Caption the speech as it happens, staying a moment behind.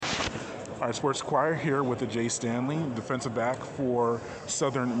Our sports choir here with the Jay Stanley, defensive back for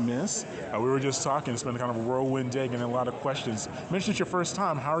Southern Miss. We were just talking. It's been kind of a whirlwind day, getting a lot of questions. Mentioned it's your first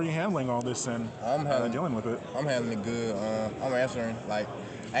time. How are you handling all this and dealing with it? I'm handling it good. I'm answering I ain't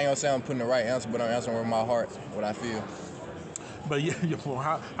gonna say I'm putting the right answer, but I'm answering with my heart what I feel. But well,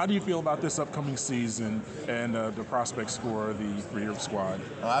 how do you feel about this upcoming season and the prospects for the three-year squad?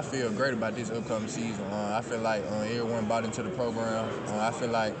 I feel great about this upcoming season. I feel like everyone bought into the program. I feel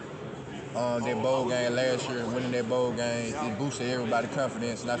like that bowl game last year, winning that bowl game, it boosted everybody's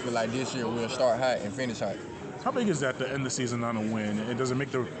confidence, and I feel like this year we'll start hot and finish hot. How big is that to end the season on a win? It doesn't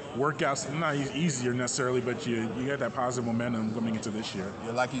make the workouts not easier necessarily, but you get that positive momentum coming into this year.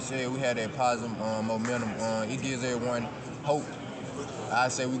 Yeah, like you said, we had that positive momentum. It gives everyone hope. I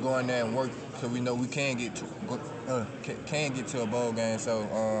say we go in there and work because we know we can get to a bowl game.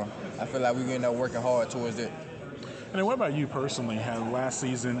 So I feel like we're getting there working hard towards it. And then what about you personally? Had last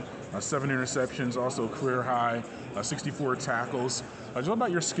season 7 interceptions, also career high, 64 tackles. What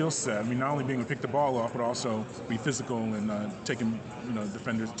about your skill set? I mean, not only being able to pick the ball off, but also be physical and taking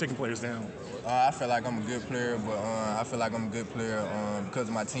players down. I feel like I'm a good player, but I feel like I'm a good player because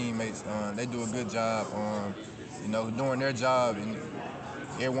of my teammates. They do a good job, doing their job, and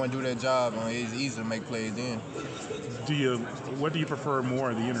everyone do their job. It's easy to make plays then. What do you prefer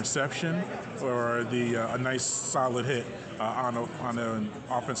more, the interception or the a nice solid hit on an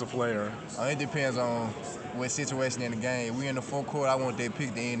offensive player? It depends on what situation in the game. If we in the fourth quarter, I want that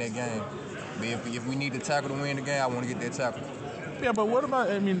pick to end that game. But if we need to tackle to win the game, I want to get that tackle. Yeah, but what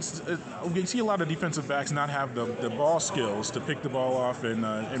about? I mean, we see a lot of defensive backs not have the ball skills to pick the ball off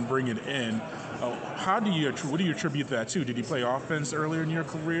and bring it in. What do you attribute that to? Did you play offense earlier in your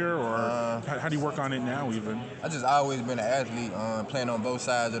career, or how do you work on it now? Even I just always been an athlete, playing on both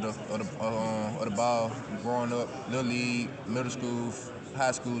sides of the ball. Growing up, little league, middle school,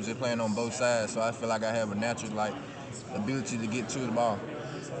 high school, just playing on both sides. So I feel like I have a natural ability to get to the ball.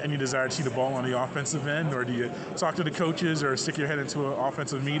 Any desire to see the ball on the offensive end, or do you talk to the coaches or stick your head into an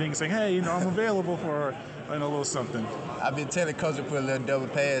offensive meeting saying, hey, I'm available for a little something? I've been telling coach to put a little double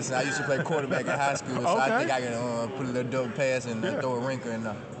pass, and I used to play quarterback in high school, so I think I can put a little double pass and throw a wrinkle in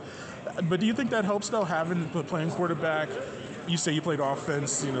there. But do you think that helps, though, playing quarterback? You say you played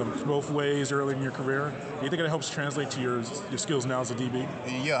offense, both ways early in your career. Do you think it helps translate to your skills now as a DB?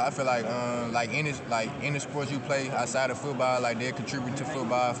 Yeah, I feel like any sports you play outside of football, they contribute to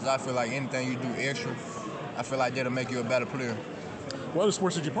football. So I feel like anything you do extra, I feel like that'll make you a better player. What other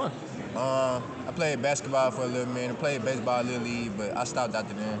sports did you play? I played basketball for a little minute, played baseball a little league, but I stopped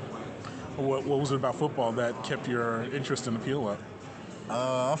after then. What was it about football that kept your interest and appeal up?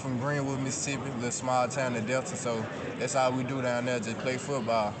 I'm from Greenwood, Mississippi, a little small town in Delta, so that's all we do down there, just play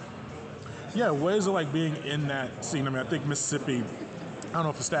football. Yeah, what is it like being in that scene? I mean, I think Mississippi, I don't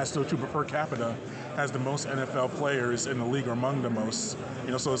know if the stats still true, but per capita has the most NFL players in the league, or among the most.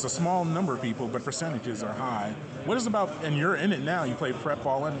 So it's a small number of people, but percentages are high. What is it about, and you're in it now, you play prep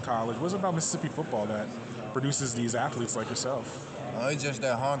ball in college, what is it about Mississippi football that produces these athletes like yourself? It's just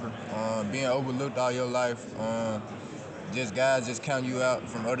that hunger, being overlooked all your life. Just guys just count you out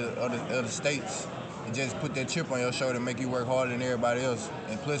from other states and just put that chip on your shoulder and make you work harder than everybody else.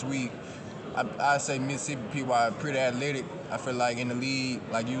 And plus I say Mississippi people are pretty athletic. I feel like in the league,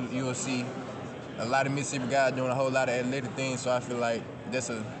 like you'll see a lot of Mississippi guys doing a whole lot of athletic things. So I feel like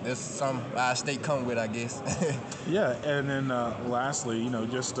that's some our state come with, I guess. Yeah, and then lastly,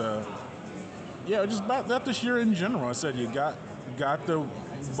 just about that this year in general. I said you got the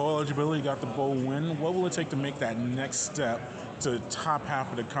bowl eligibility, got the bowl win. What will it take to make that next step to top half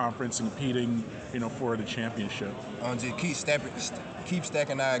of the conference and competing, for the championship? Just keep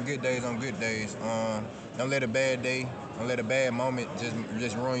stacking our good days on good days. Don't let a bad moment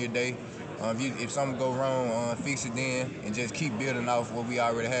just ruin your day. If something go wrong, fix it then, and just keep building off what we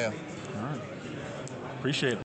already have. All right. Appreciate it.